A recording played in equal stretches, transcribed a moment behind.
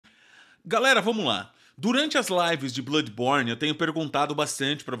Galera, vamos lá. Durante as lives de Bloodborne, eu tenho perguntado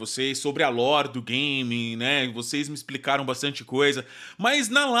bastante pra vocês sobre a lore do game, né? Vocês me explicaram bastante coisa. Mas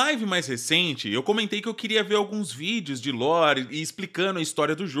na live mais recente, eu comentei que eu queria ver alguns vídeos de lore e explicando a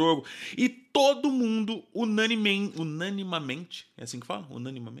história do jogo. E todo mundo, unanimamente, é assim que fala?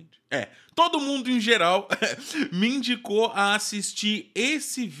 Unanimamente? Todo mundo em geral me indicou a assistir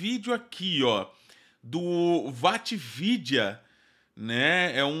esse vídeo aqui, ó, do Vatvidia,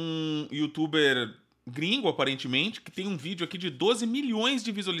 né? É um youtuber gringo, aparentemente, que tem um vídeo aqui de 12 milhões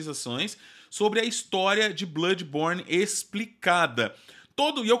de visualizações sobre a história de Bloodborne explicada.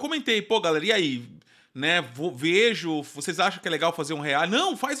 E eu comentei, pô, galera, e aí? Né, vejo, vocês acham que é legal fazer um react?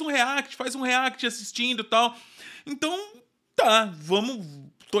 Não, faz um react assistindo e tal. Então, tá, vamos...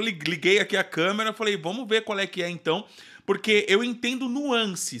 Liguei aqui a câmera, falei, vamos ver qual é que é então, porque eu entendo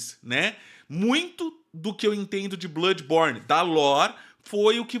nuances, né? Muito do que eu entendo de Bloodborne, da lore,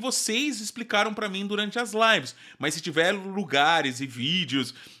 foi o que vocês explicaram pra mim durante as lives. Mas se tiver lugares e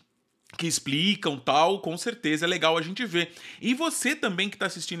vídeos que explicam tal, com certeza é legal a gente ver. E você também que tá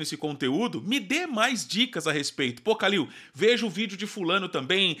assistindo esse conteúdo, me dê mais dicas a respeito. Pô, Kalil, veja o vídeo de fulano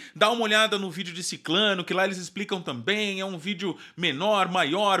também, dá uma olhada no vídeo de ciclano, que lá eles explicam também, é um vídeo menor,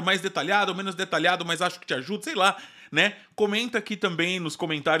 maior, mais detalhado ou menos detalhado, mas acho que te ajuda, sei lá, né? Comenta aqui também nos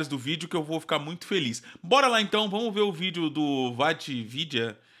comentários do vídeo que eu vou ficar muito feliz. Bora lá então, vamos ver o vídeo do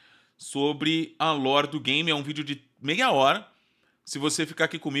Vatvidia sobre a lore do game, é um vídeo de meia hora. Se você ficar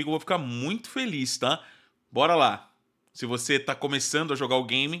aqui comigo, eu vou ficar muito feliz, tá? Bora lá. Se você tá começando a jogar o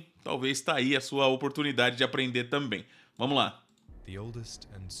game, talvez tá aí a sua oportunidade de aprender também. Vamos lá. The oldest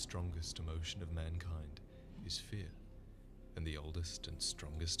and strongest emotion of mankind is fear. And the oldest and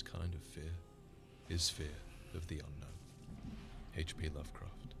strongest kind of fear is fear of the unknown. H.P.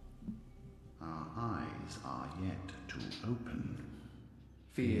 Lovecraft. Our eyes are yet to open.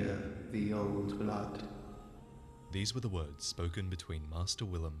 Fear the old blood. These were the words spoken between Master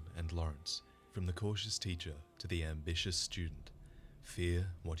Willem and Lawrence, from the cautious teacher to the ambitious student. Fear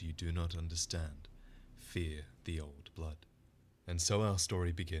what you do not understand. Fear the old blood. And so our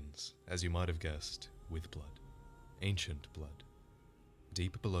story begins, as you might have guessed, with blood. Ancient blood.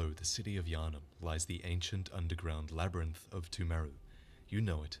 Deep below the city of Yharnam lies the ancient underground labyrinth of Tumeru. You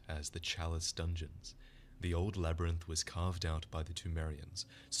know it as the Chalice Dungeons. The old labyrinth was carved out by the Tumerians,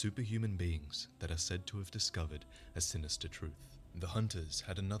 superhuman beings that are said to have discovered a sinister truth. The hunters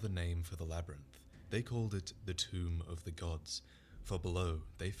had another name for the labyrinth. They called it the Tomb of the Gods, for below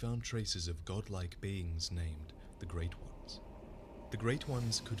they found traces of godlike beings named the Great Ones. The Great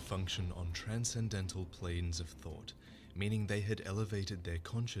Ones could function on transcendental planes of thought, meaning they had elevated their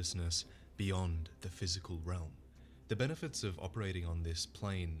consciousness beyond the physical realm. The benefits of operating on this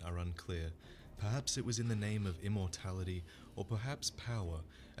plane are unclear. Perhaps it was in the name of immortality, or perhaps power,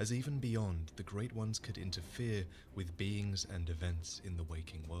 as even beyond, the Great Ones could interfere with beings and events in the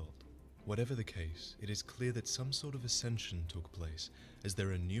waking world. Whatever the case, it is clear that some sort of ascension took place, as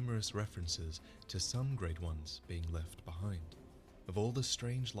there are numerous references to some Great Ones being left behind. Of all the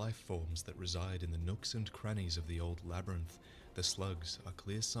strange life forms that reside in the nooks and crannies of the old labyrinth, the slugs are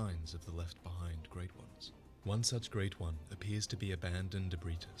clear signs of the left-behind Great Ones. One such Great One appears to be abandoned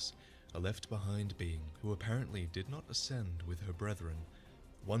Ebritus, a left-behind being who apparently did not ascend with her brethren.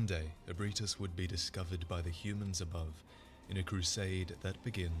 One day, Ebritus would be discovered by the humans above, in a crusade that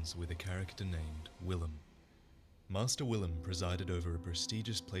begins with a character named Willem. Master Willem presided over a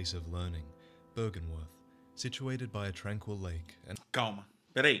prestigious place of learning, Bergenworth, situated by a tranquil lake. Calma,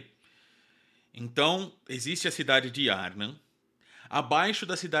 peraí. Então, existe a cidade de Yharnam. Abaixo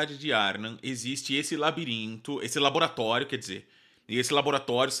da cidade de Yharnam existe esse labirinto, esse laboratório, quer dizer... E esse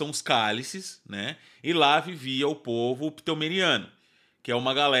laboratório são os cálices, né? E lá vivia o povo ptolemaiano, que é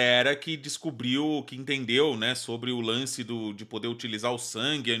uma galera que descobriu, que entendeu, né, sobre o lance de poder utilizar o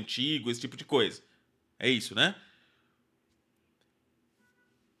sangue antigo, esse tipo de coisa. É isso, né?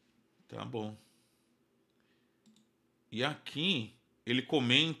 Tá bom. E aqui ele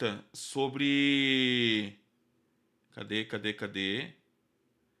comenta sobre... Cadê?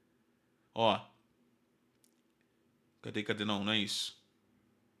 Ó. Cadê? Não é isso.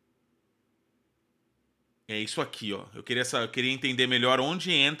 É isso aqui, ó. Eu queria entender melhor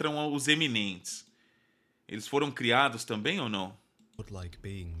onde entram os eminentes. Eles foram criados também ou não?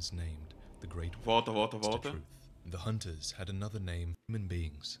 Volta. The hunters had another name, human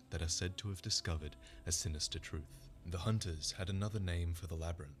beings that are said to have discovered a sinister truth. The hunters had another name for the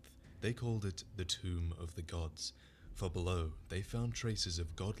labyrinth. They called it the Tomb of the Gods, for below they found traces of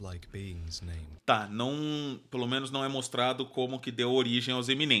godlike beings named... Tá, não, pelo menos não é mostrado como que deu origem aos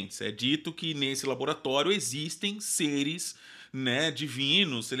eminentes. É dito que nesse laboratório existem seres, né,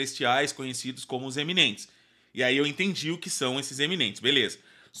 divinos, celestiais, conhecidos como os eminentes. E aí eu entendi o que são esses eminentes, beleza.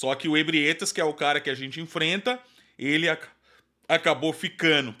 Só que o Ebrietas, que é o cara que a gente enfrenta, ele acabou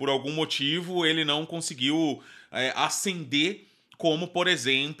ficando. Por algum motivo, ele não conseguiu ascender, como, por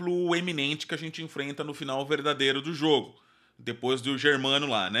exemplo, o eminente que a gente enfrenta no final verdadeiro do jogo. Depois do Germano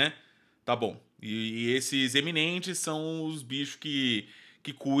lá, né? Tá bom. E esses eminentes são os bichos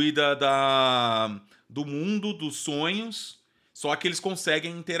que cuidam do mundo, dos sonhos, só que eles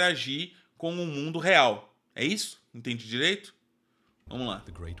conseguem interagir com o mundo real. É isso? Entendi direito? Vamos lá.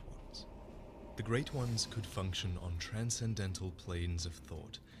 The Great Ones. The Great Ones could function on transcendental planes of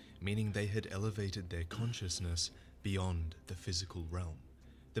thought, meaning they had elevated their consciousness beyond the physical realm.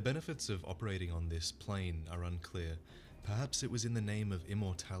 The benefits of operating on this plane are unclear. Perhaps it was in the name of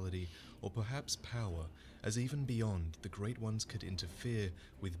immortality, or perhaps power, as even beyond, the Great Ones could interfere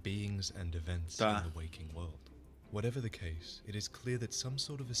with beings and events in the waking world. Whatever the case, it is clear that some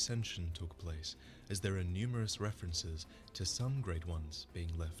sort of ascension took place, as there are numerous references to some Great Ones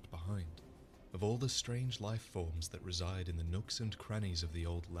being left behind. Of all the strange life forms that reside in the nooks and crannies of the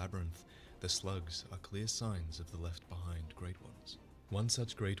old labyrinth, the slugs are clear signs of the left-behind Great Ones. One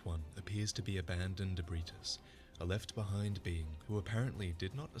such Great One appears to be abandoned Ebrietas, a left-behind being who apparently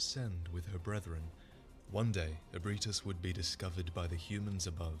did not ascend with her brethren. One day, Ebrietas would be discovered by the humans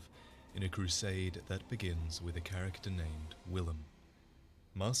above, in a crusade that begins with a character named Willem.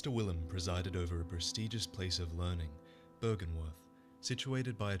 Master Willem presided over a prestigious place of learning, Byrgenwerth.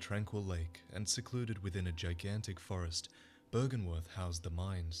 Situated by a tranquil lake and secluded within a gigantic forest, Byrgenwerth housed the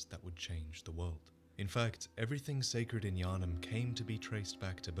mines that would change the world. In fact, everything sacred in Yharnam came to be traced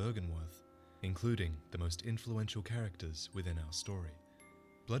back to Byrgenwerth, including the most influential characters within our story.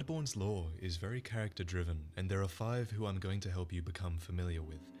 Bloodborne's lore is very character-driven, and there are 5 who I'm going to help you become familiar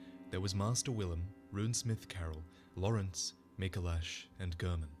with. There was Master Willem, Runesmith Carol, Lawrence, Mikolash, and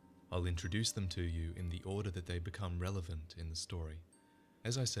German. I'll introduce them to you in the order that they become relevant in the story.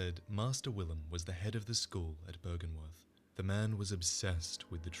 As I said, Master Willem was the head of the school at Byrgenwerth. The man was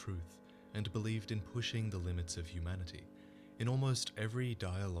obsessed with the truth, and believed in pushing the limits of humanity. In almost every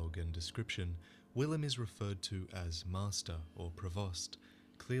dialogue and description, Willem is referred to as Master or Provost,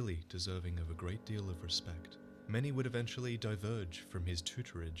 clearly deserving of a great deal of respect. Many would eventually diverge from his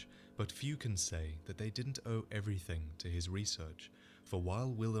tutorage, but few can say that they didn't owe everything to his research, for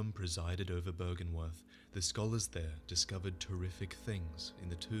while Willem presided over Byrgenwerth, the scholars there discovered terrific things in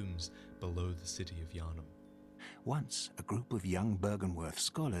the tombs below the city of Yharnam. Once, a group of young Byrgenwerth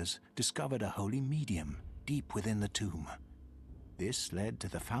scholars discovered a holy medium deep within the tomb. This led to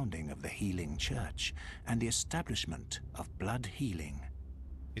the founding of the Healing Church and the establishment of blood healing.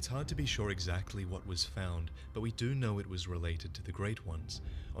 It's hard to be sure exactly what was found, but we do know it was related to the Great Ones.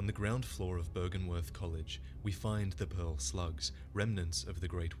 On the ground floor of Byrgenwerth College, we find the Pearl Slugs, remnants of the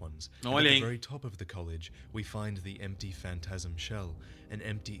Great Ones. And at the very top of the college, we find the empty Phantasm Shell, an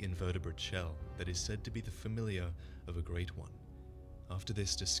empty invertebrate shell that is said to be the familiar of a Great One. After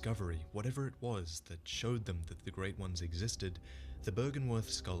this discovery, whatever it was that showed them that the Great Ones existed, the Byrgenwerth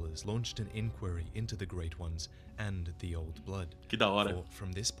scholars launched an inquiry into the Great Ones and the Old Blood. Que da hora. For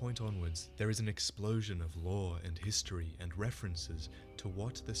from this point onwards, there is an explosion of lore and history and references to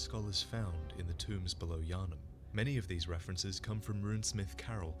what the scholars found in the tombs below Yharnam. Many of these references come from Runesmith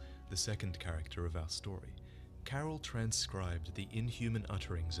Carol, the second character of our story. Carol transcribed the inhuman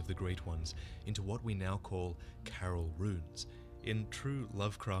utterings of the Great Ones into what we now call Carol runes. In true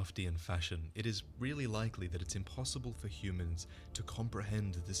Lovecraftian fashion, it is really likely that it's impossible for humans to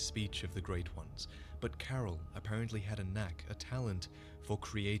comprehend the speech of the Great Ones, but Carol apparently had a knack, a talent, for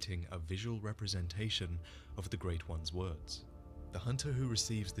creating a visual representation of the Great One's words. The hunter who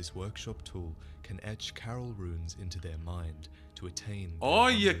receives this workshop tool can etch Carol runes into their mind to attain...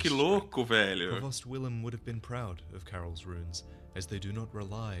 Olha que louco, velho! Provost Willem would have been proud of Carol's runes, as they do not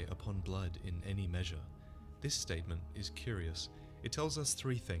rely upon blood in any measure. This statement is curious. It tells us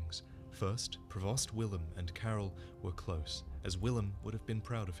 3 things. First, Provost Willem and Carol were close, as Willem would have been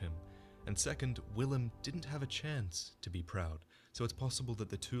proud of him. And second, Willem didn't have a chance to be proud, so it's possible that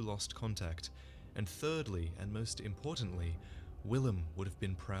the 2 lost contact. And thirdly, and most importantly, Willem would have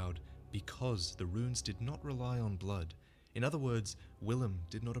been proud because the runes did not rely on blood. In other words, Willem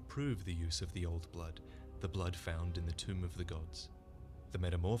did not approve the use of the Old Blood, the blood found in the Tomb of the Gods. The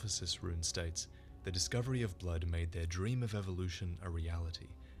Metamorphosis rune states, the discovery of blood made their dream of evolution a reality.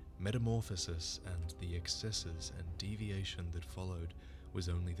 Metamorphosis and the excesses and deviation that followed was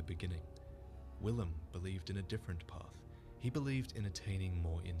only the beginning. Willem believed in a different path. He believed in attaining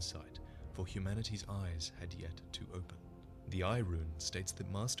more insight, for humanity's eyes had yet to open. The Eye Rune states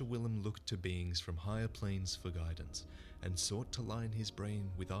that Master Willem looked to beings from higher planes for guidance, and sought to line his brain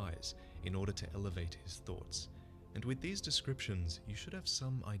with eyes in order to elevate his thoughts. And with these descriptions, you should have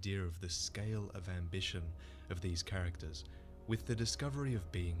some idea of the scale of ambition of these characters. With the discovery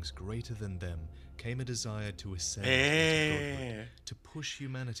of beings greater than them came a desire to ascend into godhood, to push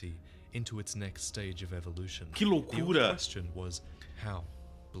humanity into its next stage of evolution. Que loucura! The question was, how?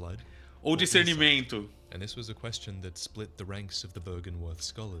 Blood? Ou discernimento? And this was a question that split the ranks of the Byrgenwerth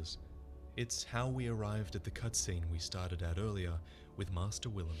scholars. It's how we arrived at the cutscene we started at earlier, with Master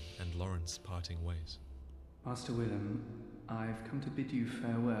Willem and Lawrence parting ways. Master Willem, I've come to bid you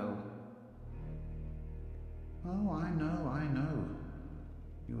farewell. Oh, I know.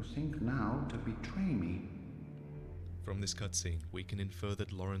 You think now to betray me. From this cutscene, we can infer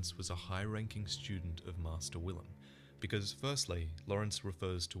that Lawrence was a high-ranking student of Master Willem, because firstly, Lawrence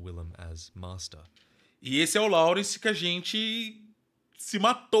refers to Willem as Master. E esse é o Lawrence que a gente se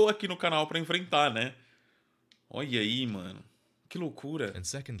matou aqui no canal pra enfrentar, né? Olha aí, mano. Que loucura. And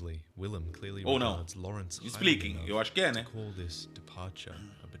secondly, Willem clearly Ou não. regards Lawrence Expliquem, eu acho que é, né? to call this departure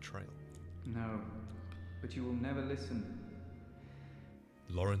a betrayal. No, but you will never listen.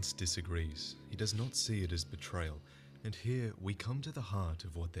 Lawrence disagrees. He does not see it as betrayal. And here we come to the heart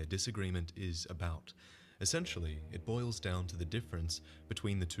of what their disagreement is about. Essentially, it boils down to the difference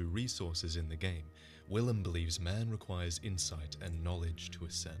between the two resources in the game. Willem believes man requires insight and knowledge to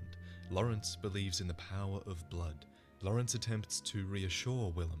ascend. Lawrence believes in the power of blood. Lawrence attempts to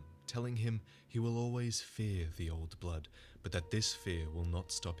reassure Willem, telling him he will always fear the old blood, but that this fear will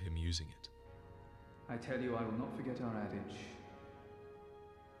not stop him using it. I tell you, I will not forget our adage.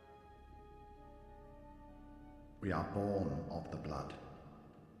 We are born of the blood,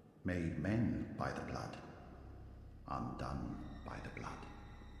 made men by the blood, undone by the blood.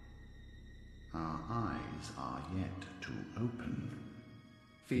 Our eyes are yet to open.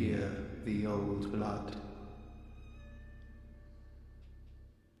 Fear the old blood.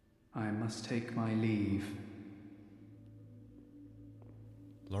 I must take my leave.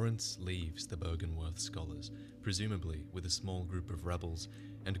 Lawrence leaves the Byrgenwerth scholars, presumably with a small group of rebels,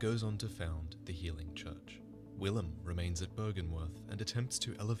 and goes on to found the Healing Church. Willem remains at Byrgenwerth and attempts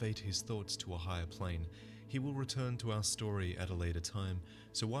to elevate his thoughts to a higher plane. He will return to our story at a later time,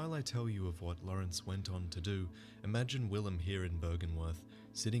 so while I tell you of what Lawrence went on to do, imagine Willem here in Byrgenwerth,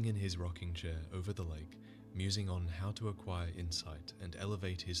 sitting in his rocking chair over the lake, musing on how to acquire insight and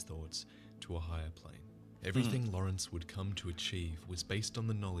elevate his thoughts to a higher plane. Everything Lawrence would come to achieve was based on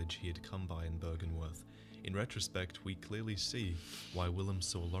the knowledge he had come by in Byrgenwerth. In retrospect, we clearly see why Willem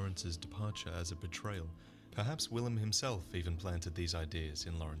saw Lawrence's departure as a betrayal. Perhaps Willem himself even planted these ideas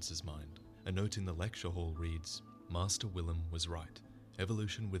in Lawrence's mind. A note in the lecture hall reads, "Master Willem was right.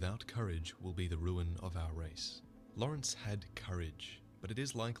 Evolution without courage will be the ruin of our race." Lawrence had courage, but it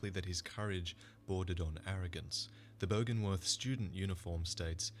is likely that his courage bordered on arrogance. The Byrgenwerth student uniform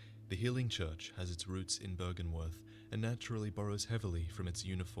states, "The Healing Church has its roots in Byrgenwerth and naturally borrows heavily from its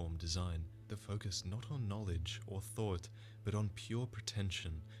uniform design. The focus not on knowledge or thought, but on pure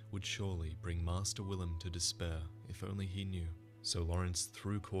pretension would surely bring Master Willem to despair if only he knew." So Lawrence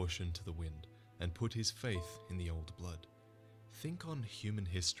threw caution to the wind and put his faith in the old blood. Think on human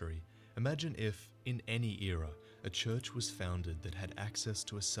history. Imagine if, in any era, a church was founded that had access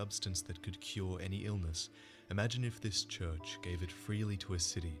to a substance that could cure any illness. Imagine if this church gave it freely to a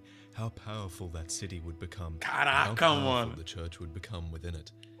city, how powerful that city would become, how powerful the church would become within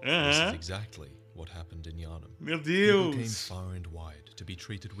it. This is exactly what happened in Yharnam. Meu People Deus! came far and wide to be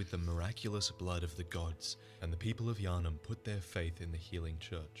treated with the miraculous blood of the gods, and the people of Yharnam put their faith in the Healing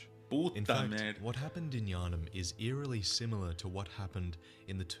Church. In Puta fact, merda. what happened in Yharnam is eerily similar to what happened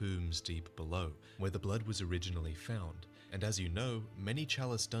in the tombs deep below, where the blood was originally found. And as you know, many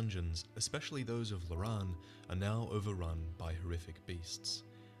Chalice dungeons, especially those of Loran, are now overrun by horrific beasts.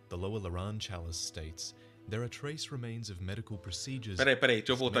 The lower Loran Chalice states, "There are trace remains of medical procedures..." Peraí,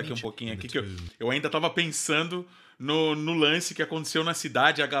 deixa eu voltar aqui um pouquinho aqui, que eu ainda tava pensando no lance que aconteceu na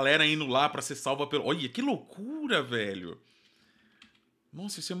cidade, a galera indo lá pra ser salva pelo... Olha, que loucura, velho!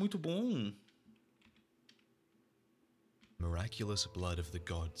 Nossa, isso é muito bom. Miraculous blood of the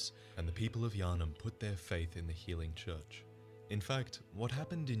gods, and the people of Yharnam put their faith in the Healing Church. In fact, what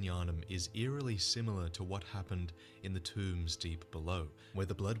happened in Yharnam is eerily similar to what happened in the tombs deep below, where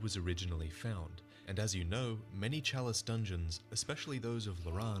the blood was originally found. And as you know, many Chalice dungeons, especially those of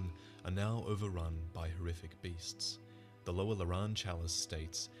Loran, are now overrun by horrific beasts. The lower Loran Chalice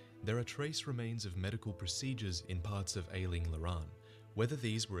states, "There are trace remains of medical procedures in parts of ailing Loran, Whether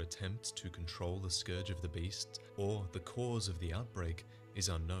these were attempts to control the scourge of the beast or the cause of the outbreak is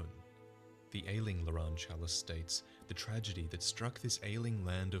unknown. The ailing Loran chalice states, the tragedy that struck this ailing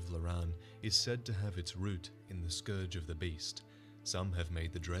land of Loran is said to have its root in the scourge of the beast. Some have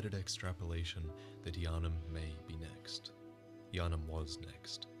made the dreaded extrapolation that Yharnam may be next. Yharnam was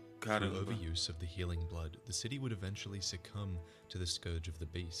next. Caramba. Through overuse of the healing blood, the city would eventually succumb to the scourge of the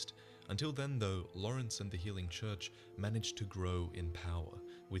beast. Until then, though, Lawrence and the Healing Church managed to grow in power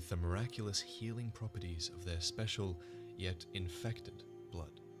with the miraculous healing properties of their special, yet infected,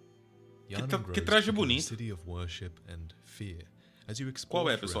 blood. Yharnam grows Que traje to become a bonito. city of worship and fear. As you explore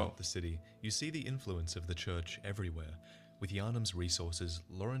Qual é, pessoal? throughout the city, you see the influence of the church everywhere. With Yharnam's resources,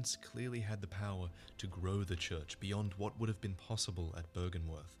 Lawrence clearly had the power to grow the church beyond what would have been possible at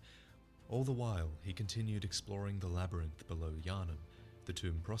Byrgenwerth. All the while, he continued exploring the labyrinth below Yharnam. The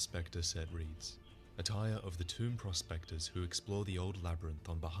Tomb Prospector set reads, attire of the Tomb Prospectors who explore the old labyrinth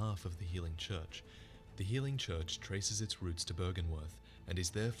on behalf of the Healing Church. The Healing Church traces its roots to Byrgenwerth and is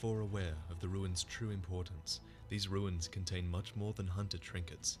therefore aware of the ruins' true importance. These ruins contain much more than hunter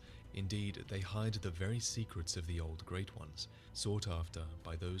trinkets. Indeed, they hide the very secrets of the old Great Ones, sought after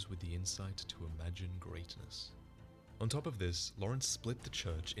by those with the insight to imagine greatness. On top of this, Lawrence split the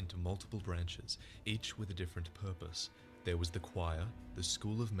church into multiple branches, each with a different purpose. There was the choir, the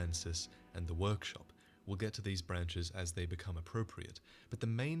school of Mensis, and the workshop. We'll get to these branches as they become appropriate, but the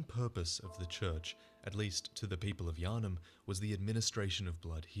main purpose of the church, at least to the people of Yharnam, was the administration of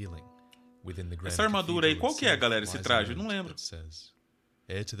blood healing. Within the grand Essa armadura aí, cathedral qual que é, itself galera, esse lies a traje? Eu note não lembro. that says,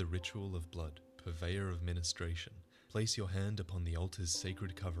 heir to the ritual of blood, purveyor of ministration, place your hand upon the altar's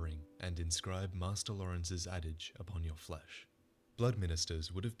sacred covering and inscribe Master Lawrence's adage upon your flesh. Blood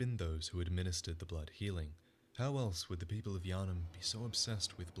ministers would have been those who administered the blood healing. How else would the people of Yharnam be so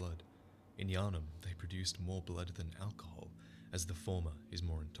obsessed with blood? In Yharnam, they produced more blood than alcohol, as the former is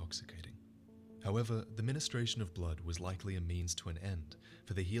more intoxicating. However, the ministration of blood was likely a means to an end,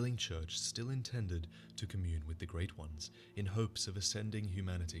 for the Healing Church still intended to commune with the Great Ones, in hopes of ascending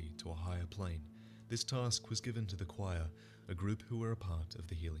humanity to a higher plane. This task was given to the choir, a group who were a part of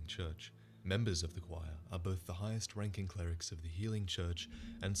the Healing Church. Members of the choir are both the highest-ranking clerics of the Healing Church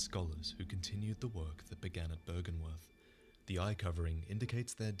and scholars who continued the work that began at Byrgenwerth. The eye covering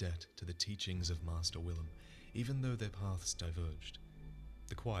indicates their debt to the teachings of Master Willem, even though their paths diverged.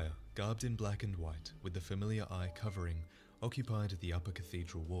 The choir, garbed in black and white, with the familiar eye covering, occupied the upper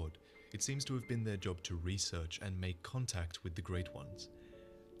cathedral ward. It seems to have been their job to research and make contact with the Great Ones.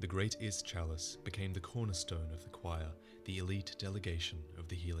 The Great Is Chalice became the cornerstone of the choir, the elite delegation of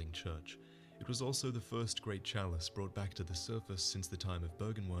the Healing Church. It was also the first great chalice brought back to the surface since the time of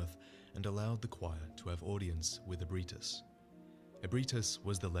Byrgenwerth and allowed the choir to have audience with Ebritus. Ebritus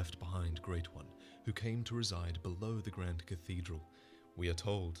was the left-behind Great One, who came to reside below the Grand Cathedral. We are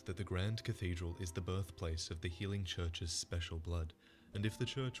told that the Grand Cathedral is the birthplace of the Healing Church's special blood, and if the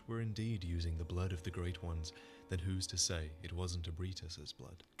Church were indeed using the blood of the Great Ones, then who's to say it wasn't Ebritus's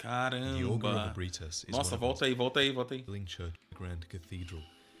blood? The Augur of Caramba. Ebritus is Nossa, one of volta aí, volta aí, volta aí. Healing Church Grand Cathedral.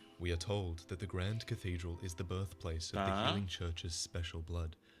 We are told that the Grand Cathedral is the birthplace of the Tá. Healing Church's special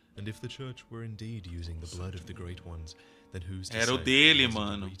blood, and if the Church were indeed using the blood of the Great Ones, then who's to Era say o dele, it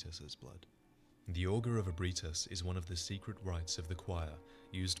wasn't mano. Ebritus's blood? The Augur of Ebritus is one of the secret rites of the choir,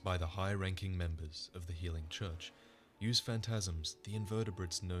 used by the high-ranking members of the Healing Church. Use phantasms, the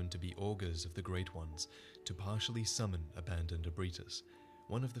invertebrates known to be augurs of the Great Ones, to partially summon abandoned Ebritus,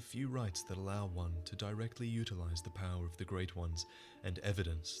 one of the few rites that allow one to directly utilize the power of the Great Ones and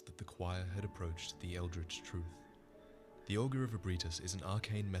evidence that the choir had approached the eldritch truth. The Augur of Ebritus is an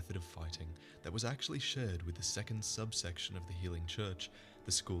arcane method of fighting that was actually shared with the second subsection of the Healing Church,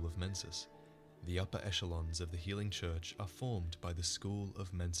 the School of Mensis. The upper echelons of the Healing Church are formed by the School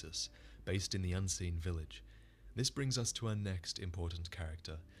of Mensis, based in the Unseen Village. This brings us to our next important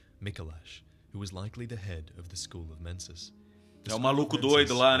character, Mikolash, who was likely the head of the School of Mensis. The É o School of maluco Mensis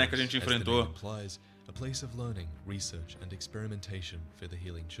doido lá, né, que a was, gente as the name enfrentou. implies, a place of learning, research, and experimentation for the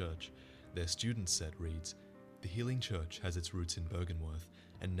Healing Church. Their student set reads, the Healing Church has its roots in Byrgenwerth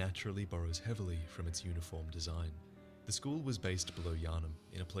and naturally borrows heavily from its uniform design. The school was based below Yharnam,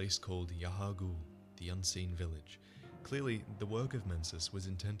 in a place called Yahar'gul, the Unseen Village. Clearly, the work of Mensis was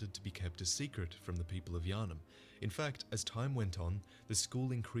intended to be kept a secret from the people of Yharnam. In fact, as time went on, the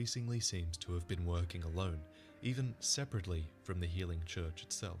school increasingly seems to have been working alone, even separately from the Healing Church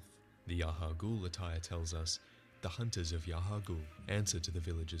itself. The Yahar'gul attire tells us, the hunters of Yahar'gul answer to the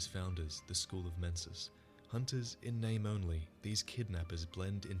village's founders, the School of Mensis. Hunters in name only, these kidnappers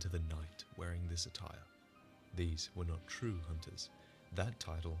blend into the night wearing this attire. These were not true hunters. That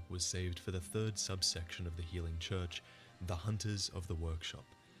title was saved for the third subsection of the Healing Church, the Hunters of the Workshop.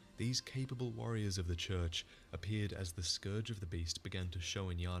 These capable warriors of the church appeared as the scourge of the beast began to show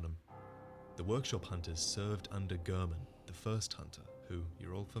in Yharnam. The workshop hunters served under Gurman, the first hunter, who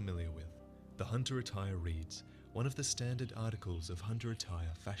you're all familiar with. The hunter attire reads, one of the standard articles of hunter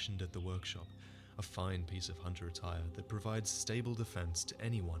attire fashioned at the workshop, a fine piece of hunter attire that provides stable defense to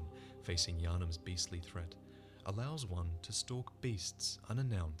anyone facing Yharnam's beastly threat, allows one to stalk beasts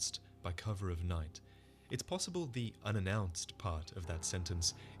unannounced by cover of night. It's possible the unannounced part of that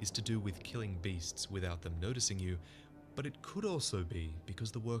sentence is to do with killing beasts without them noticing you, but it could also be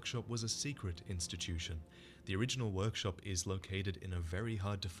because the workshop was a secret institution. The original workshop is located in a very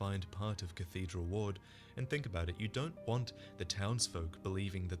hard to find part of Cathedral Ward, and think about it, you don't want the townsfolk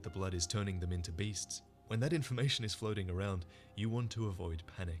believing that the blood is turning them into beasts. When that information is floating around, you want to avoid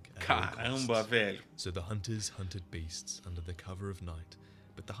panic at all costs. Caramba, velho. So the hunters hunted beasts under the cover of night,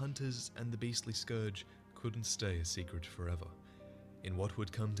 but the hunters and the beastly scourge couldn't stay a secret forever. In what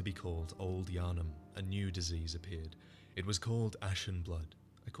would come to be called Old Yharnam, a new disease appeared. It was called Ashen Blood.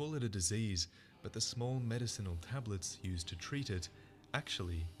 I call it a disease, but the small medicinal tablets used to treat it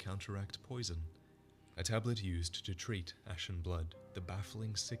actually counteract poison. A tablet used to treat Ashen Blood, the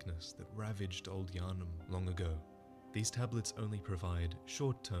baffling sickness that ravaged Old Yharnam long ago. These tablets only provide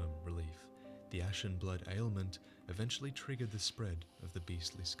short-term relief. The Ashen Blood ailment eventually triggered the spread of the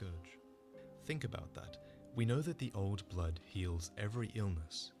beastly scourge. Think about that. We know that the old blood heals every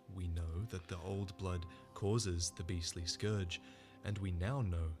illness. We know that the old blood causes the beastly scourge, and we now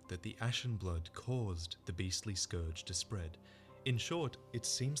know that the Ashen Blood caused the beastly scourge to spread. In short, it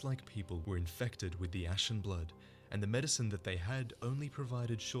seems like people were infected with the Ashen Blood, and the medicine that they had only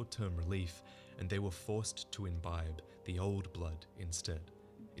provided short-term relief, and they were forced to imbibe the old blood instead.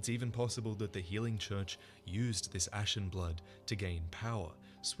 It's even possible that the Healing Church used this Ashen Blood to gain power,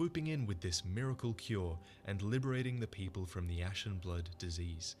 swooping in with this miracle cure and liberating the people from the Ashen Blood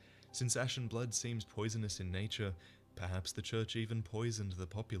disease. Since Ashen Blood seems poisonous in nature, perhaps the church even poisoned the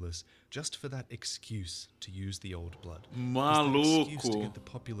populace just for that excuse to use the old blood. That excuse to get the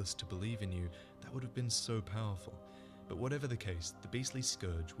populace to believe in you, that would have been so powerful. But whatever the case, the beastly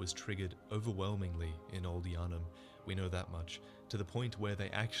scourge was triggered overwhelmingly in Old Yharnam. We know that much, to the point where they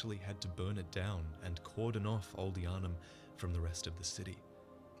actually had to burn it down and cordon off Old Yharnam from the rest of the city.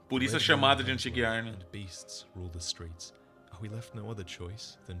 Por isso a chamada de Antigo Yharnam. And beasts rule the streets. Are we left no other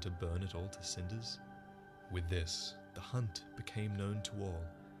choice than to burn it all to cinders? With this, the hunt became known to all.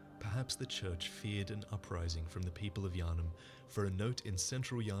 Perhaps the church feared an uprising from the people of Yharnam, for a note in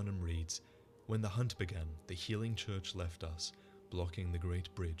central Yharnam reads, when the hunt began, the Healing Church left us, blocking the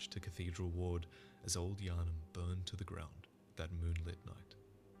great bridge to Cathedral Ward as Old Yharnam burned to the ground that moonlit night.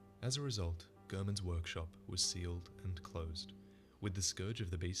 As a result, Gurman's workshop was sealed and closed. With the scourge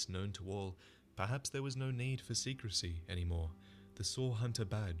of the beast known to all, perhaps there was no need for secrecy anymore. The Saw Hunter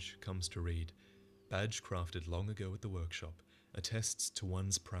badge comes to read, badge crafted long ago at the workshop, attests to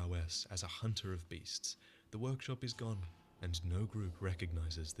one's prowess as a hunter of beasts. The workshop is gone, and no group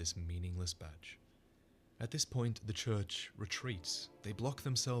recognizes this meaningless badge. At this point, the church retreats. They block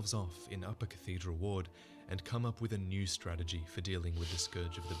themselves off in Upper Cathedral Ward and come up with a new strategy for dealing with the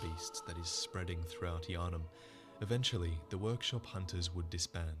scourge of the beasts that is spreading throughout Yharnam. Eventually, the workshop hunters would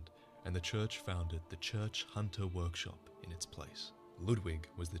disband, and the church founded the Church Hunter Workshop in its place. Ludwig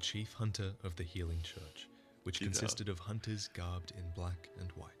was the chief hunter of the Healing Church, which consisted of hunters garbed in black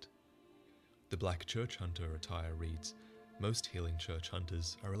and white. The Black Church Hunter attire reads, most Healing Church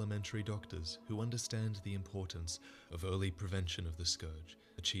hunters are elementary doctors who understand the importance of early prevention of the scourge,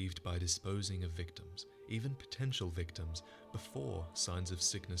 achieved by disposing of victims, even potential victims, before signs of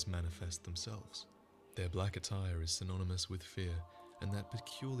sickness manifest themselves. Their black attire is synonymous with fear and that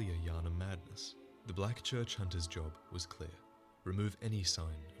peculiar Yharnam madness. The Black Church Hunter's job was clear. Remove any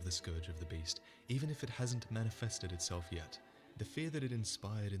sign of the scourge of the beast, even if it hasn't manifested itself yet. The fear that it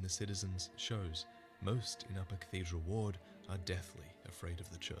inspired in the citizens shows. Most in Upper Cathedral Ward are deathly afraid of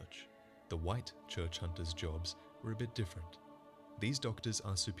the church. The White Church Hunters' jobs were a bit different. These doctors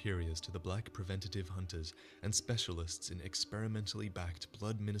are superiors to the Black Preventative Hunters and specialists in experimentally backed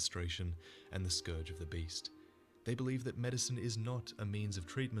blood ministration and the scourge of the beast. They believe that medicine is not a means of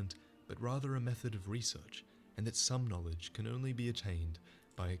treatment, but rather a method of research, and that some knowledge can only be attained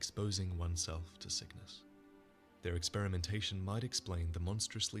by exposing oneself to sickness. Their experimentation might explain the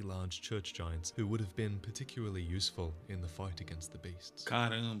monstrously large church giants who would have been particularly useful in the fight against the beasts.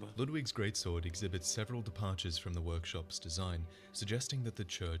 Caramba. Ludwig's greatsword exhibits several departures from the workshop's design, suggesting that the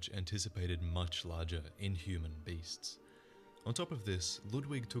church anticipated much larger, inhuman beasts. On top of this,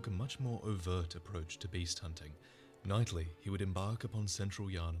 Ludwig took a much more overt approach to beast hunting. Nightly, he would embark upon central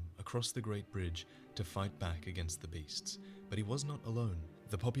Yharnam across the Great Bridge to fight back against the beasts. But he was not alone.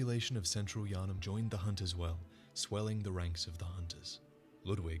 The population of central Yharnam joined the hunt as well, swelling the ranks of the hunters.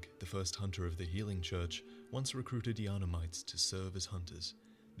 Ludwig, the first hunter of the Healing Church, once recruited Yharnamites to serve as hunters.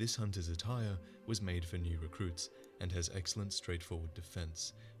 This hunter's attire was made for new recruits and has excellent straightforward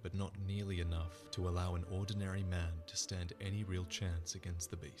defense, but not nearly enough to allow an ordinary man to stand any real chance against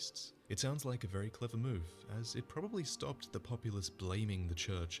the beasts. It sounds like a very clever move, as it probably stopped the populace blaming the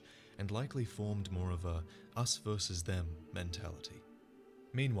church and likely formed more of a us versus them mentality.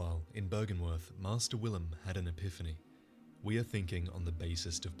 Meanwhile, in Byrgenwerth, Master Willem had an epiphany. We are thinking on the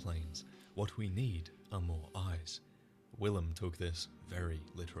basest of planes. What we need are more eyes. Willem took this very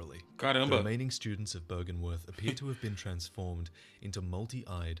literally. Caramba. The remaining students of Byrgenwerth appear to have been transformed into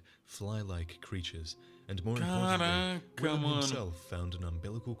multi-eyed, fly-like creatures, and more importantly, Willem himself found an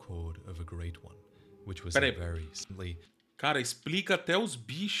umbilical cord of a great one, which was a very simply... Cara, explica até os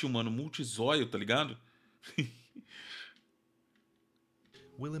bichos, mano, multizóio, tá ligado?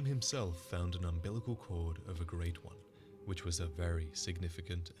 Willem himself found an umbilical cord of a great one, which was a very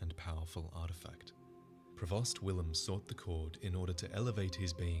significant and powerful artifact. Provost Willem sought the cord in order to elevate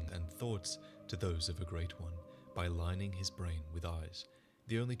his being and thoughts to those of a great one by lining his brain with eyes,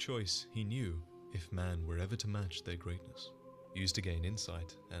 the only choice he knew if man were ever to match their greatness. Used to gain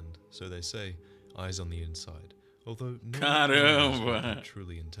insight, and, so they say, eyes on the inside, although no one knows what that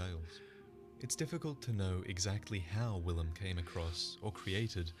truly entails. It's difficult to know exactly how Willem came across or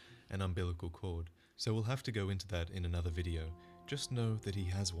created an umbilical cord, so we'll have to go into that in another video. Just know that he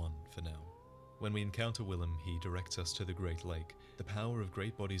has one for now. When we encounter Willem, he directs us to the Great Lake. The power of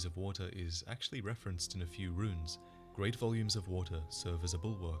great bodies of water is actually referenced in a few runes. Great volumes of water serve as a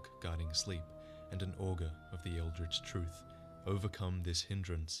bulwark guarding sleep, and an augur of the eldritch truth. Overcome this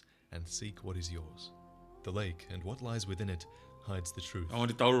hindrance and seek what is yours. The lake and what lies within it hides the truth.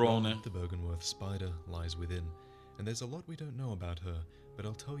 Onde tá o Ron, né? The Byrgenwerth spider lies within, and there's a lot we don't know about her, but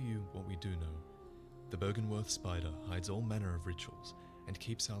I'll tell you what we do know. The Byrgenwerth spider hides all manner of rituals, and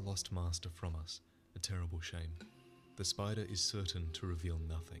keeps our lost master from us, a terrible shame. The spider is certain to reveal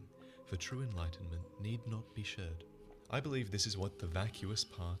nothing, for true enlightenment need not be shared. I believe this is what the vacuous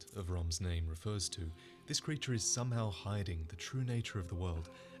part of Rom's name refers to. This creature is somehow hiding the true nature of the world,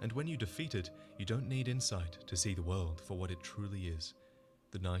 and when you defeat it, you don't need insight to see the world for what it truly is.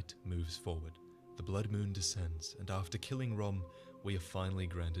 The night moves forward, the blood moon descends, and after killing Rom, we are finally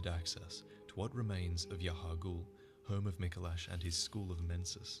granted access to what remains of Yahar'gul, home of Micolash and his school of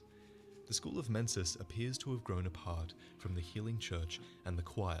Mensis. The school of Mensis appears to have grown apart from the Healing Church and the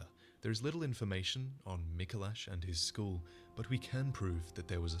choir. There is little information on Micolash and his school, but we can prove that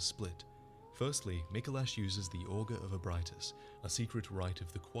there was a split. Firstly, Micolash uses the Augur of Abritus, a secret rite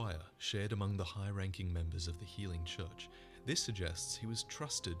of the choir shared among the high-ranking members of the Healing Church. This suggests he was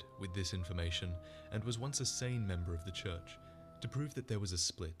trusted with this information and was once a sane member of the church. To prove that there was a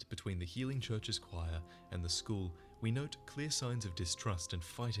split between the Healing Church's choir and the school, we note clear signs of distrust and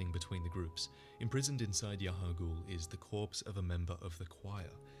fighting between the groups. Imprisoned inside Yahar'gul is the corpse of a member of the choir,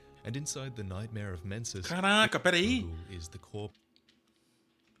 and inside the Nightmare of Mensis, Caraca, peraí. is the corpse.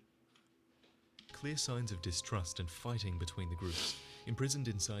 Clear signs of distrust and fighting between the groups. Imprisoned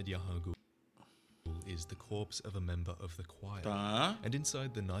inside Yahar'gul is the corpse of a member of the choir. Tá. And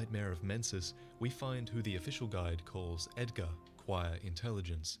inside the Nightmare of Mensis, we find who the official guide calls Edgar, Choir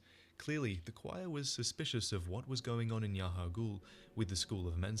Intelligence. Clearly, the choir was suspicious of what was going on in Yahar'gul with the School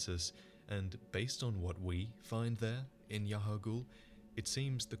of Mensis, and based on what we find there in Yahar'gul, it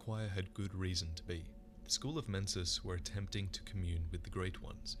seems the choir had good reason to be. The School of Mensis were attempting to commune with the Great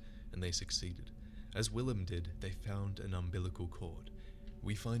Ones, and they succeeded. As Willem did, they found an umbilical cord.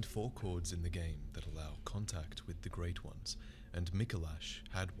 We find 4 cords in the game that allow contact with the Great Ones, and Micolash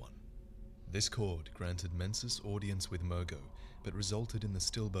had one. This cord granted Mensis audience with Murgo, but resulted in the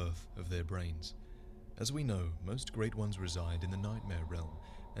stillbirth of their brains. As we know, most Great Ones reside in the Nightmare Realm,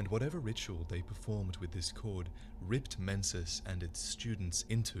 and whatever ritual they performed with this cord ripped Mensis and its students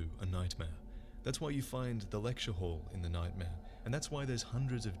into a nightmare. That's why you find the lecture hall in the Nightmare, and that's why there's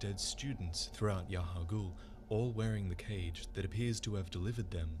hundreds of dead students throughout Yahar'gul, all wearing the cage that appears to have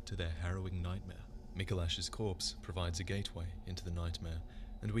delivered them to their harrowing nightmare. Mikolash's corpse provides a gateway into the nightmare,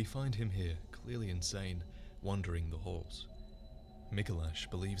 and we find him here, clearly insane, wandering the halls. Micolash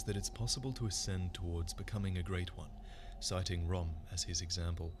believes that it's possible to ascend towards becoming a Great One, citing Rom as his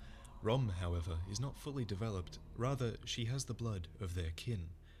example. Rom, however, is not fully developed, rather she has the blood of their kin.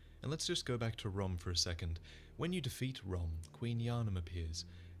 And let's just go back to Rom for a second. When you defeat Rom, Queen Yharnam appears.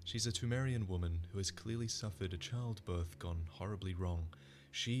 She's a Tumerian woman who has clearly suffered a childbirth gone horribly wrong.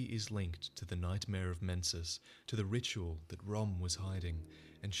 She is linked to the nightmare of Mensis, to the ritual that Rom was hiding,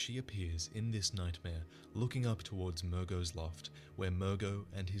 and she appears in this nightmare looking up towards Murgo's loft, where Murgo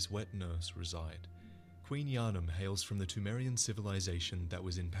and his wet nurse reside. Queen Yharnam hails from the Tumerian civilization that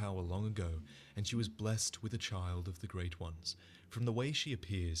was in power long ago, and she was blessed with a child of the Great Ones. From the way she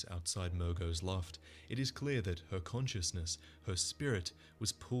appears outside Murgo's loft, it is clear that her consciousness, her spirit,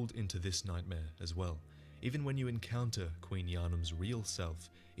 was pulled into this nightmare as well. Even when you encounter Queen Yharnam's real self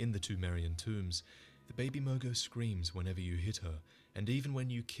in the Tumerian tombs, the baby Murgo screams whenever you hit her, and even when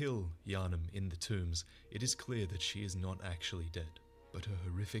you kill Yharnam in the tombs, it is clear that she is not actually dead, but her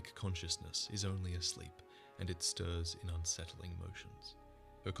horrific consciousness is only asleep, and it stirs in unsettling motions.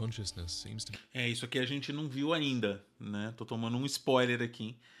 Her consciousness seems to... Isso aqui a gente não viu ainda, né? Tô tomando um spoiler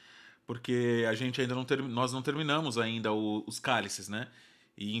aqui, porque a gente ainda nós não terminamos ainda os cálices, né?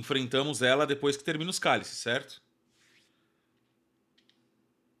 E enfrentamos ela depois que termina os cálices, certo?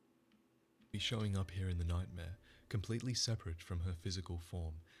 Be showing up here in the nightmare, completely separate from her physical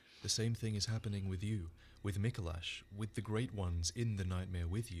form. The same thing is happening with you, with Mikolash, with the Great Ones in the nightmare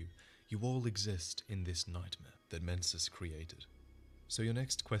with you. You all exist in this nightmare that Mensis created. So your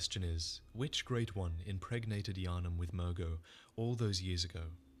next question is, which Great One impregnated Yharnam with Murgo all those years ago?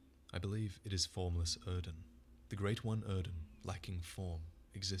 I believe it is formless Erden. The Great One Erden, lacking form,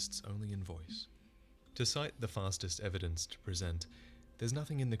 exists only in voice. To cite the fastest evidence to present, there's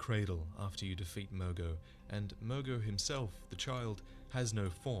nothing in the cradle after you defeat Murgo, and Murgo himself, the child, has no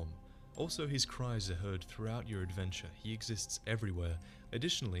form. Also, his cries are heard throughout your adventure. He exists everywhere.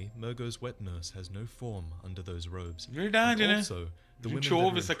 Additionally, Murgo's wet nurse has no form under those robes. Verdade, né? Also, the A women gente that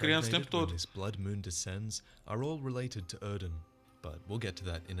ouve are essa criança o tempo impregnated when todo. this blood moon descends are all related to Erden, but we'll get to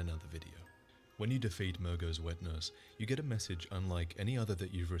that in another video. When you defeat Murgo's wet nurse, you get a message unlike any other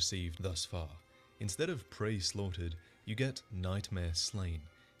that you've received thus far. Instead of prey slaughtered, you get nightmare slain.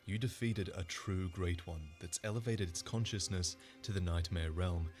 You defeated a true Great One that's elevated its consciousness to the nightmare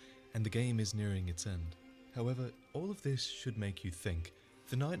realm, and the game is nearing its end. However, all of this should make you think.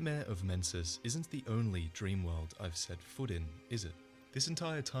 The nightmare of Mensis isn't the only dream world I've set foot in, is it? This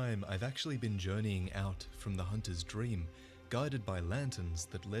entire time I've actually been journeying out from the hunter's dream, guided by lanterns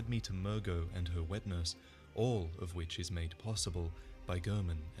that led me to Murgo and her wet nurse, all of which is made possible by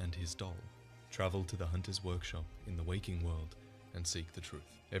German and his doll. Travel to the hunter's workshop in the waking world and seek the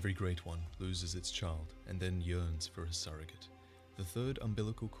truth. Every Great One loses its child and then yearns for a surrogate. The third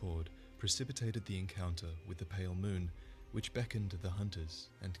umbilical cord precipitated the encounter with the pale moon, which beckoned the hunters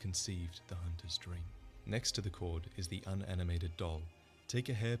and conceived the hunter's dream. Next to the cord is the unanimated doll. Take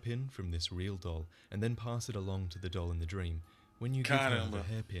a hairpin from this real doll and then pass it along to the doll in the dream. When you give her the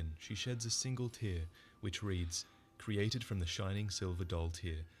hairpin, she sheds a single tear, which reads, "Created from the shining silver doll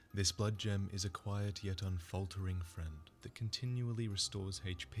tear, this blood gem is a quiet yet unfaltering friend that continually restores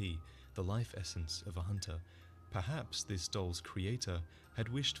HP, the life essence of a hunter. Perhaps this doll's creator had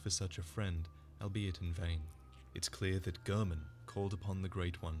wished for such a friend, albeit in vain." It's clear that German called upon the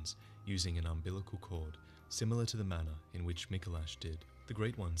Great Ones using an umbilical cord, similar to the manner in which Mikolash did. The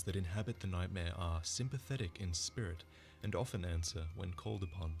Great Ones that inhabit the nightmare are sympathetic in spirit and often answer when called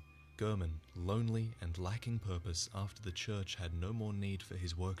upon. German, lonely and lacking purpose after the church had no more need for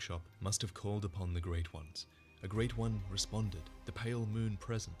his workshop, must have called upon the Great Ones. A Great One responded, the pale moon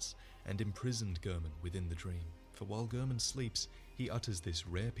presence, and imprisoned German within the dream. For while German sleeps, he utters this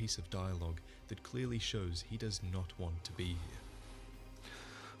rare piece of dialogue that clearly shows he does not want to be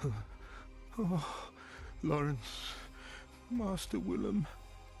here. Oh, Lawrence, Master Willem,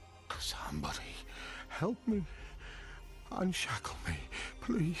 somebody help me, unshackle me,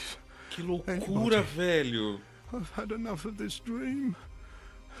 please. Que loucura, velho. I've had enough of this dream.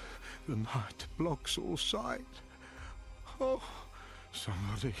 The night blocks all sight. Oh,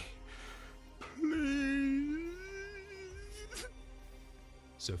 somebody, please.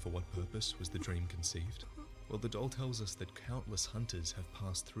 So for what purpose was the dream conceived? Well, the doll tells us that countless hunters have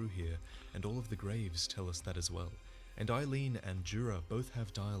passed through here, and all of the graves tell us that as well. And Eileen and Jura both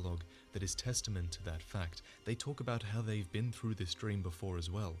have dialogue that is testament to that fact. They talk about how they've been through this dream before as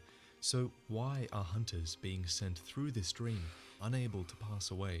well. So why are hunters being sent through this dream, unable to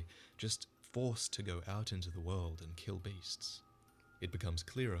pass away, just forced to go out into the world and kill beasts? It becomes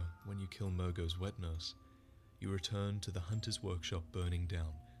clearer when you kill Murgo's wet nurse. You return to the hunter's workshop burning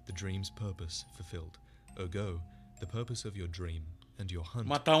down, the dream's purpose fulfilled. Ergo, the purpose of your dream and your hunt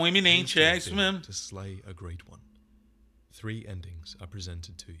Matar eminente, é isso mesmo. to slay a great one. 3 endings are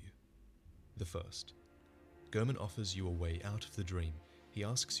presented to you. The first. German offers you a way out of the dream. He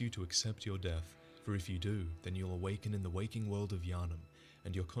asks you to accept your death, for if you do, then you'll awaken in the waking world of Yharnam,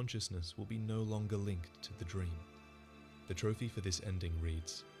 and your consciousness will be no longer linked to the dream. The trophy for this ending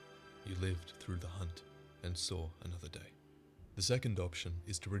reads, "You lived through the hunt and saw another day." The second option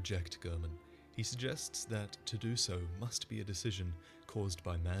is to reject Gehrman. He suggests that to do so must be a decision caused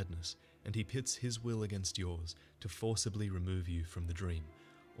by madness, and he pits his will against yours to forcibly remove you from the dream.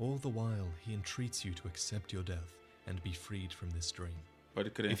 All the while, he entreats you to accept your death and be freed from this dream.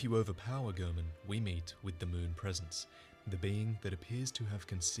 Pode crer. If you overpower Gehrman, we meet with the Moon Presence, the being that appears to have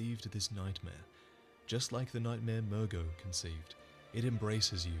conceived this nightmare. Just like the nightmare Murgo conceived, it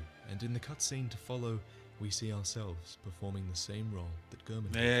embraces you, and in the cutscene to follow, we see ourselves performing the same role that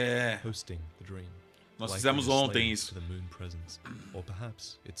Gehrman did, hosting the dream. Nós Likely fizemos a ontem slave isso. to the Moon Presence, or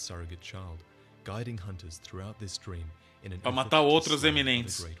perhaps its surrogate child, guiding hunters throughout this dream in an Pra effort matar to outros slay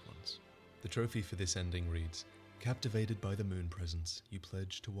eminentes. the great ones. The trophy for this ending reads, "Captivated by the Moon Presence, you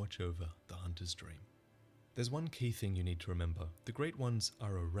pledge to watch over the hunter's dream." There's one key thing you need to remember. The Great Ones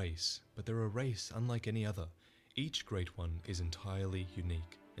are a race, but they're a race unlike any other. Each Great One is entirely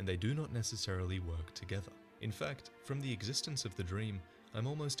unique, and they do not necessarily work together. In fact, from the existence of the dream, I'm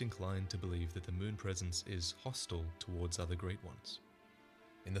almost inclined to believe that the Moon Presence is hostile towards other Great Ones.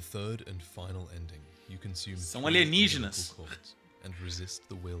 In the third and final ending, you consume São 3 alienígenas. umbilical cords and resist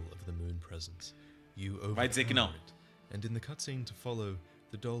the will of the Moon Presence. You Vai dizer que não. overpower it, and in the cutscene to follow,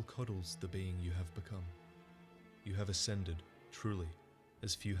 the doll coddles the being you have become. You have ascended, truly,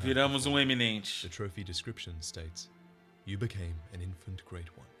 as few have Viramos before. eminente. The trophy description states, "You became an infant Great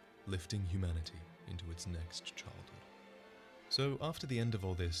One, lifting humanity into its next childhood." So, after the end of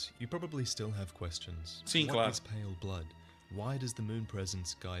all this, you probably still have questions. Sim, What claro. is pale blood? Why does the Moon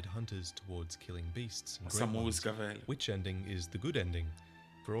Presence guide hunters towards killing beasts and Essa great ones? música, velho. Which ending is the good ending?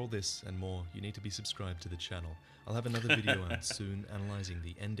 For all this and more, you need to be subscribed to the channel. I'll have another video out soon analyzing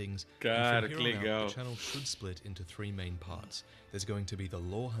the endings. Cara, and que from here on out, legal. the channel should split into 3 main parts. There's going to be the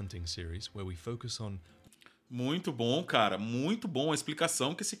lore hunting series, where we focus on Muito bom, cara. Muito bom a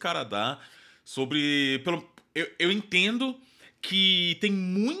explicação que esse cara dá sobre... Eu entendo que tem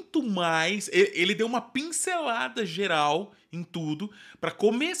muito mais... Ele deu uma pincelada geral em tudo para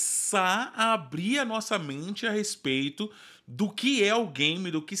começar a abrir a nossa mente a respeito do que é o game,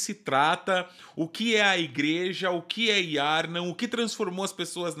 do que se trata, o que é a igreja, o que é Yarnan, o que transformou as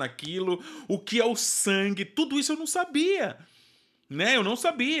pessoas naquilo, o que é o sangue. Tudo isso eu não sabia, né? Eu não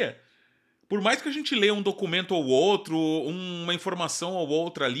sabia. Por mais que a gente leia um documento ou outro, uma informação ou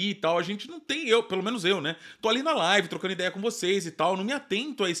outra ali e tal, a gente não tem, pelo menos eu, né? Tô ali na live, trocando ideia com vocês e tal, não me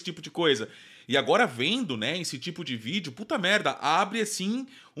atento a esse tipo de coisa. E agora vendo, né, esse tipo de vídeo, puta merda, abre assim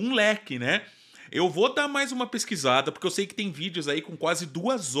um leque, né? Eu vou dar mais uma pesquisada, porque eu sei que tem vídeos aí com quase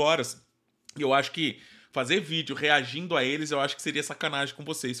 2 horas. E eu acho que fazer vídeo reagindo a eles, eu acho que seria sacanagem com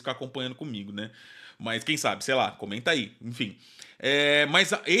vocês ficar acompanhando comigo, né? Mas quem sabe, sei lá, comenta aí, enfim.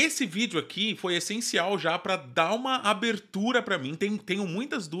 Mas esse vídeo aqui foi essencial já para dar uma abertura para mim. Tenho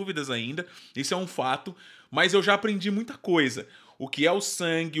muitas dúvidas ainda, isso é um fato, mas eu já aprendi muita coisa. O que é o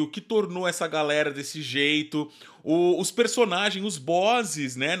sangue, o que tornou essa galera desse jeito, os personagens, os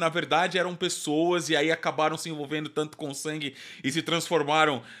bosses, né? Na verdade eram pessoas e aí acabaram se envolvendo tanto com sangue e se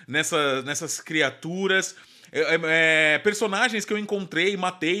transformaram nessas criaturas. Personagens que eu encontrei,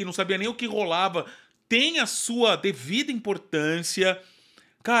 matei, não sabia nem o que rolava, tem a sua devida importância.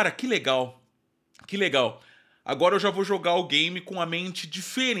 Cara, que legal. Que legal. Agora eu já vou jogar o game com a mente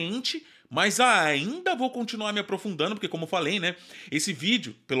diferente, mas ainda vou continuar me aprofundando, porque como eu falei, né? Esse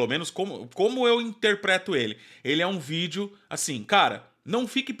vídeo, pelo menos como eu interpreto ele é um vídeo assim, cara, não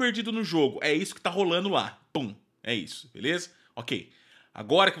fique perdido no jogo. É isso que tá rolando lá. Pum. É isso, beleza? Ok.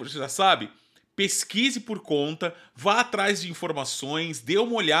 Agora que você já sabe, pesquise por conta, vá atrás de informações, dê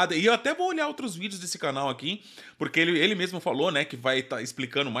uma olhada, e eu até vou olhar outros vídeos desse canal aqui, porque ele mesmo falou, né, que vai estar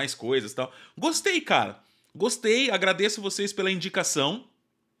explicando mais coisas e tal. Gostei, cara. Gostei, agradeço vocês pela indicação,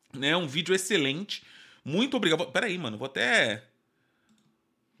 né, um vídeo excelente. Muito obrigado. Pera aí, mano,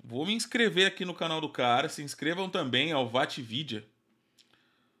 vou me inscrever aqui no canal do cara, se inscrevam também ao Vatvidia.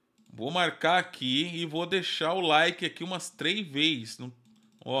 Vou marcar aqui e vou deixar o like aqui umas 3 vezes.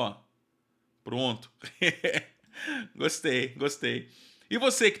 Ó, pronto. Gostei. E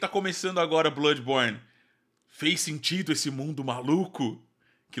você que tá começando agora Bloodborne? Fez sentido esse mundo maluco?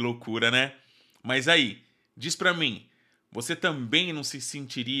 Que loucura, né? Mas aí, diz pra mim, você também não se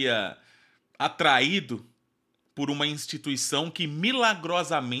sentiria atraído por uma instituição que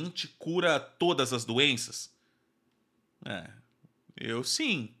milagrosamente cura todas as doenças? Eu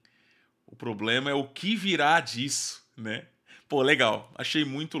sim. O problema é o que virá disso, né? Pô, legal. Achei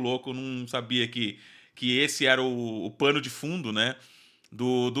muito louco. Não sabia que esse era o pano de fundo, né?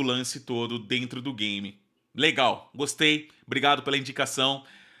 Do lance todo dentro do game. Legal. Gostei. Obrigado pela indicação.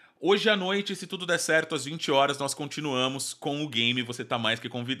 Hoje à noite, se tudo der certo, às 20 horas, nós continuamos com o game. Você tá mais que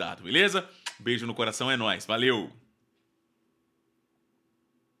convidado, beleza? Beijo no coração, é nóis. Valeu!